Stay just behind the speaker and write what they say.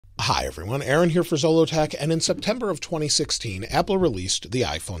Hi everyone, Aaron here for Zollotech, and in September of 2016, Apple released the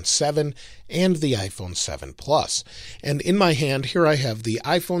iPhone 7 and the iPhone 7 Plus. And in my hand, here I have the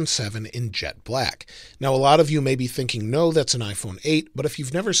iPhone 7 in jet black. Now, a lot of you may be thinking, no, that's an iPhone 8, but if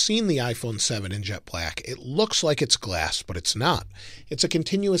you've never seen the iPhone 7 in jet black, it looks like it's glass, but it's not. It's a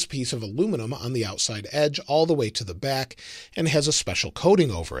continuous piece of aluminum on the outside edge all the way to the back and has a special coating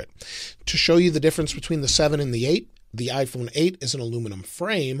over it. To show you the difference between the 7 and the 8, the iPhone 8 is an aluminum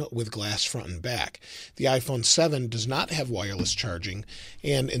frame with glass front and back. The iPhone 7 does not have wireless charging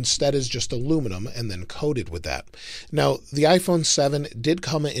and instead is just aluminum and then coated with that. Now, the iPhone 7 did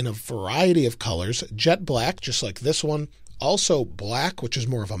come in a variety of colors, jet black, just like this one, also black, which is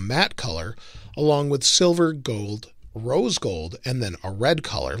more of a matte color, along with silver, gold, rose gold, and then a red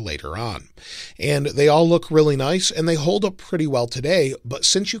color later on. And they all look really nice and they hold up pretty well today, but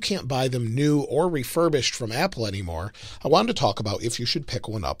since you can't buy them new or refurbished from Apple anymore, I wanted to talk about if you should pick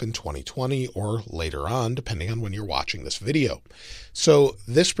one up in 2020 or later on, depending on when you're watching this video. So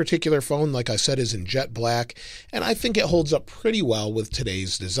this particular phone, like I said, is in jet black, and I think it holds up pretty well with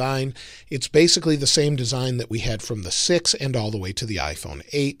today's design. It's basically the same design that we had from the 6 and all the way to the iPhone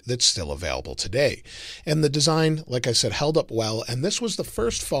 8 that's still available today. And the design, like I said, held up well, and this was the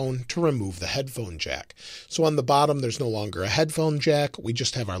first phone to remove the headphone jack. So on the bottom, there's no longer a headphone jack. We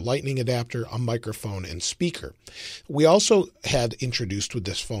just have our lightning adapter, a microphone, and speaker. We also had introduced with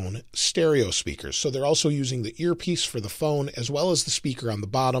this phone stereo speakers. So they're also using the earpiece for the phone as well as the speaker on the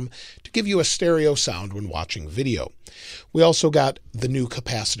bottom to give you a stereo sound when watching video. We also got the new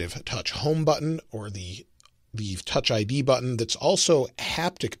capacitive touch home button, or the Touch ID button, that's also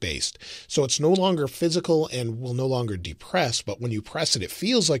haptic based. So it's no longer physical and will no longer depress, but when you press it, it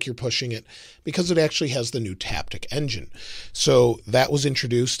feels like you're pushing it because it actually has the new Taptic engine. So that was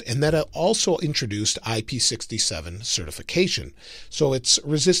introduced, and that also introduced IP67 certification. So it's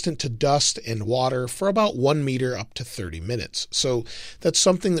resistant to dust and water for about 1 meter up to 30 minutes. So that's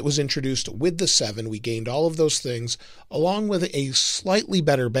something that was introduced with the 7. We gained all of those things along with a slightly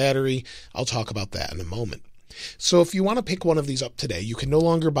better battery. I'll talk about that in a moment. So if you want to pick one of these up today, you can no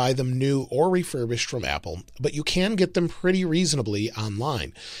longer buy them new or refurbished from Apple, but you can get them pretty reasonably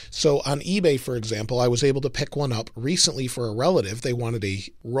online. So on eBay, for example, I was able to pick one up recently for a relative. They wanted a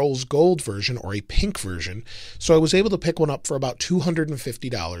rose gold version or a pink version. So I was able to pick one up for about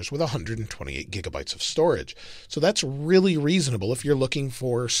 $250 with 128 gigabytes of storage. So that's really reasonable if you're looking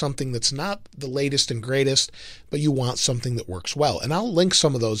for something that's not the latest and greatest, but you want something that works well. And I'll link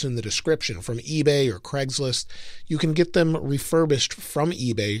some of those in the description from eBay or Craigslist. You can get them refurbished from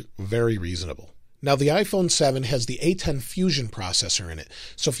eBay, very reasonable. Now, the iPhone 7 has the A10 Fusion processor in it.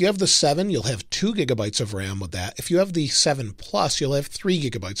 So if you have the 7, you'll have 2 gigabytes of RAM with that. If you have the 7 Plus, you'll have 3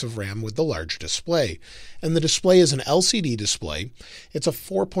 gigabytes of RAM with the larger display. And the display is an LCD display. It's a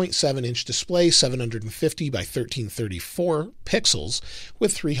 4.7-inch display, 750 by 1334 pixels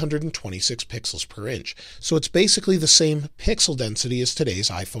with 326 pixels per inch. So it's basically the same pixel density as today's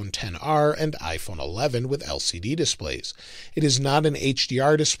iPhone XR and iPhone 11 with LCD displays. It is not an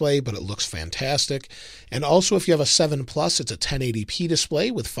HDR display, but it looks fantastic. And also, if you have a 7 Plus, it's a 1080p display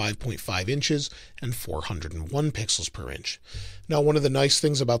with 5.5 inches and 401 pixels per inch. Now, one of the nice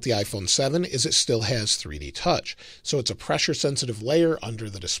things about the iPhone 7 is it still has 3D touch. So it's a pressure-sensitive layer under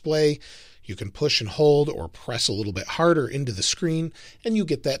the display. You can push and hold or press a little bit harder into the screen, and you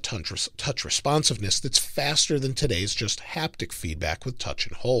get that touch responsiveness that's faster than today's just haptic feedback with touch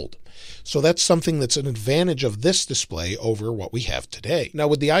and hold. So that's something that's an advantage of this display over what we have today. Now,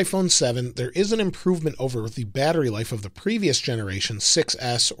 with the iPhone 7, there is an improvement over the battery life of the previous generation,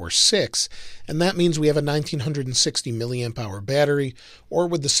 6S or 6, and that means we have a 1960 milliamp hour battery, or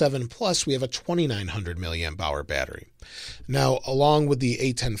with the 7 Plus, we have a 2900 milliamp hour battery. Now, along with the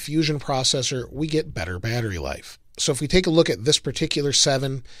A10 Fusion processor, we get better battery life. So if we take a look at this particular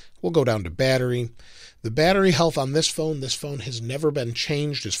 7, we'll go down to battery. The battery health on this phone has never been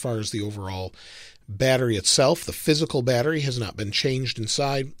changed as far as the overall battery itself. The physical battery has not been changed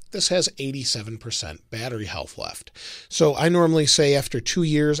inside. This has 87% battery health left. So I normally say after 2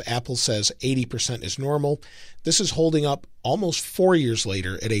 years, Apple says 80% is normal. This is holding up almost 4 years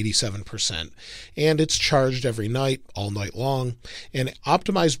later at 87%, and it's charged every night, all night long, and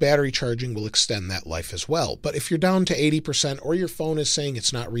optimized battery charging will extend that life as well. But if you're down to 80% or your phone is saying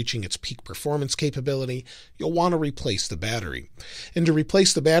it's not reaching its peak performance capability, you'll want to replace the battery. And to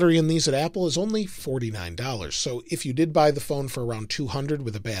replace the battery in these at Apple is only $49. So if you did buy the phone for around $200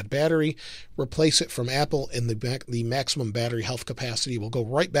 with a bad battery, replace it from Apple, and the maximum battery health capacity will go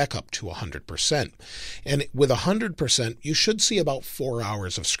right back up to 100%. And with 100%, you should see about 4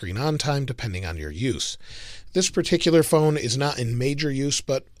 hours of screen on time depending on your use. This particular phone is not in major use,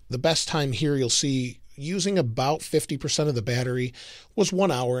 but The best time here you'll see using about 50% of the battery was 1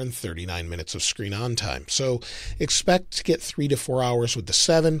 hour and 39 minutes of screen on time. So expect to get 3 to 4 hours with the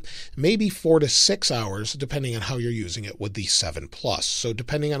 7, maybe 4 to 6 hours depending on how you're using it with the 7 Plus. So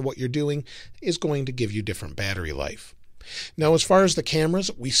depending on what you're doing is going to give you different battery life. Now, as far as the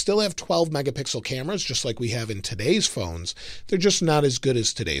cameras, we still have 12 megapixel cameras, just like we have in today's phones. They're just not as good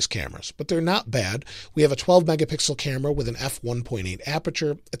as today's cameras, but they're not bad. We have a 12 megapixel camera with an f1.8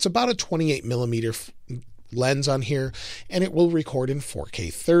 aperture. It's about a 28 millimeter lens on here, and it will record in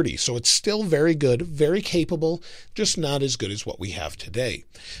 4K 30. So it's still very good, very capable, just not as good as what we have today.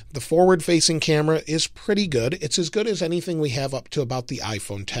 The forward-facing camera is pretty good. It's as good as anything we have up to about the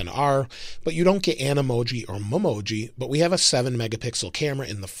iPhone XR, but you don't get Animoji or Memoji, but we have a 7 megapixel camera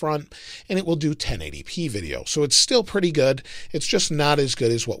in the front, and it will do 1080p video. So it's still pretty good. It's just not as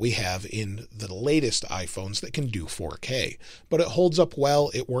good as what we have in the latest iPhones that can do 4K. But it holds up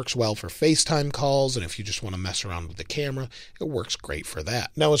well. It works well for FaceTime calls, and if you just want to mess around with the camera, it works great for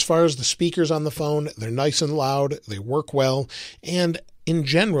that. Now, as far as the speakers on the phone, they're nice and loud, they work well, and in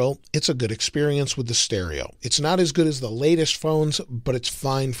general, it's a good experience with the stereo. It's not as good as the latest phones, but it's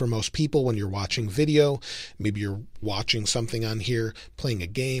fine for most people when you're watching video. Maybe you're watching something on here, playing a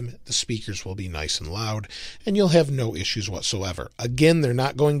game, the speakers will be nice and loud, and you'll have no issues whatsoever. Again, they're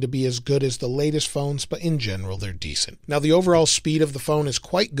not going to be as good as the latest phones, but in general, they're decent. Now, the overall speed of the phone is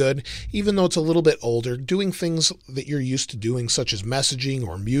quite good, even though it's a little bit older. Doing things that you're used to doing, such as messaging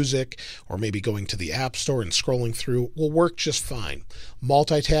or music, or maybe going to the App Store and scrolling through, will work just fine.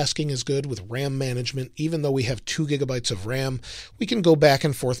 Multitasking is good with RAM management. Even though we have 2 gigabytes of RAM, we can go back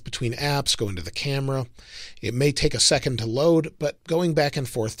and forth between apps, go into the camera. It may take a second to load, but going back and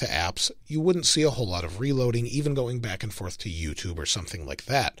forth to apps, you wouldn't see a whole lot of reloading, even going back and forth to YouTube or something like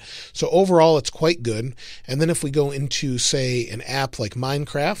that. So overall, it's quite good. And then if we go into, say, an app like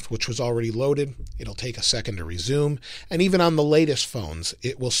Minecraft, which was already loaded, it'll take a second to resume. And even on the latest phones,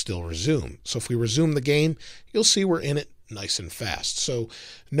 it will still resume. So if we resume the game, you'll see we're in it nice and fast. So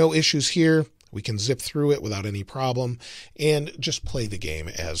no issues here. We can zip through it without any problem and just play the game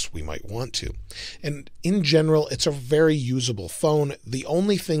as we might want to. And in general, it's a very usable phone. The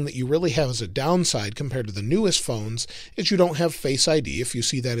only thing that you really have as a downside compared to the newest phones is you don't have Face ID, if you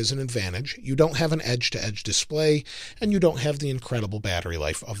see that as an advantage. You don't have an edge-to-edge display, and you don't have the incredible battery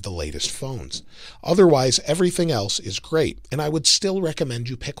life of the latest phones. Otherwise, everything else is great, and I would still recommend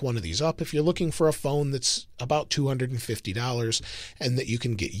you pick one of these up if you're looking for a phone that's about $250 and that you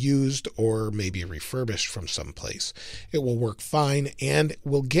can get used or maybe refurbished from someplace. It will work fine and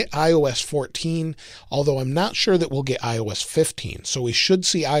will get iOS 14, although I'm not sure that we'll get iOS 15. So we should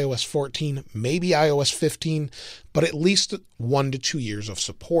see iOS 14, maybe iOS 15, but at least 1 to 2 years of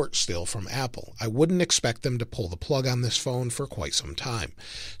support still from Apple. I wouldn't expect them to pull the plug on this phone for quite some time.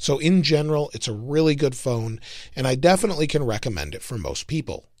 So in general, it's a really good phone, and I definitely can recommend it for most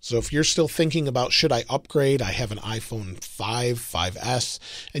people. So if you're still thinking about, should I upgrade? I have an iPhone 5, 5S,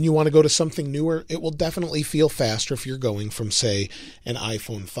 and you want to go to something newer, it will definitely feel faster if you're going from, say, an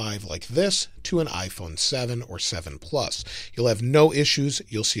iPhone 5 like this to an iPhone 7 or 7 Plus. You'll have no issues.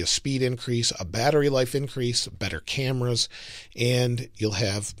 You'll see a speed increase, a battery life increase, better cameras, and you'll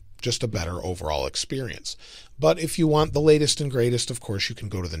have just a better overall experience. But if you want the latest and greatest, of course, you can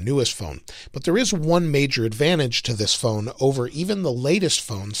go to the newest phone. But there is one major advantage to this phone over even the latest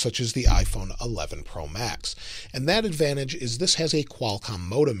phones, such as the iPhone 11 Pro Max. And that advantage is this has a Qualcomm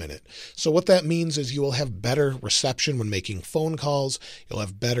modem in it. So what that means is you will have better reception when making phone calls. You'll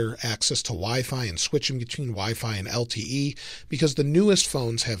have better access to Wi-Fi and switching between Wi-Fi and LTE, because the newest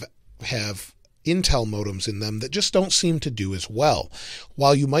phones have Intel modems in them that just don't seem to do as well.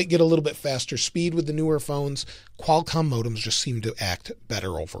 While you might get a little bit faster speed with the newer phones, Qualcomm modems just seem to act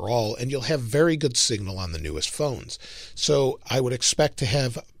better overall, and you'll have very good signal on the newest phones. So I would expect to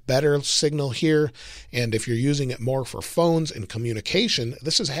have better signal here, and if you're using it more for phones and communication,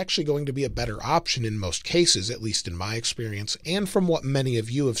 this is actually going to be a better option in most cases, at least in my experience, and from what many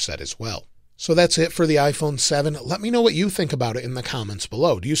of you have said as well. So that's it for the iPhone 7. Let me know what you think about it in the comments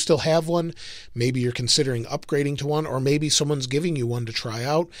below. Do you still have one? Maybe you're considering upgrading to one, or maybe someone's giving you one to try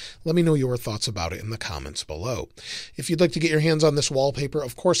out. Let me know your thoughts about it in the comments below. If you'd like to get your hands on this wallpaper,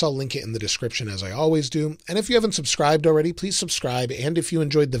 of course, I'll link it in the description as I always do. And if you haven't subscribed already, please subscribe. And if you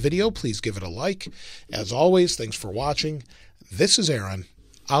enjoyed the video, please give it a like. As always, thanks for watching. This is Aaron.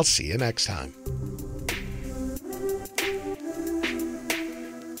 I'll see you next time.